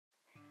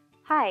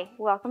Hi,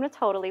 welcome to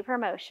Totally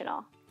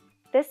Promotional.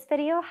 This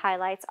video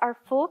highlights our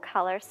full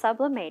color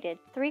sublimated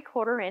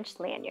 3/4 inch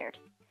lanyard.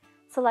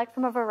 Select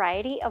from a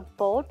variety of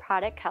bold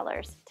product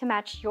colors to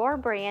match your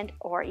brand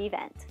or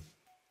event.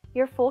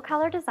 Your full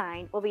color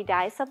design will be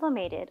dye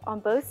sublimated on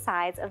both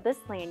sides of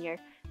this lanyard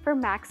for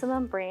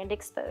maximum brand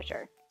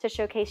exposure to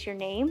showcase your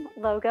name,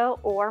 logo,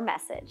 or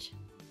message.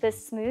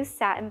 This smooth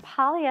satin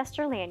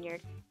polyester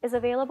lanyard is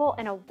available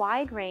in a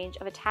wide range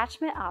of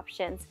attachment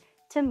options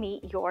to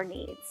meet your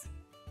needs.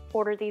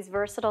 Order these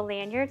versatile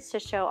lanyards to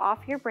show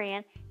off your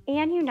brand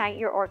and unite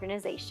your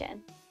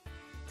organization.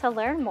 To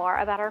learn more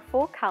about our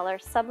full color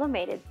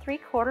sublimated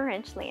 3/4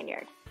 inch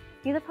lanyard,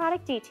 view the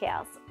product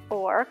details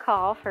or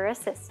call for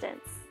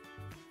assistance.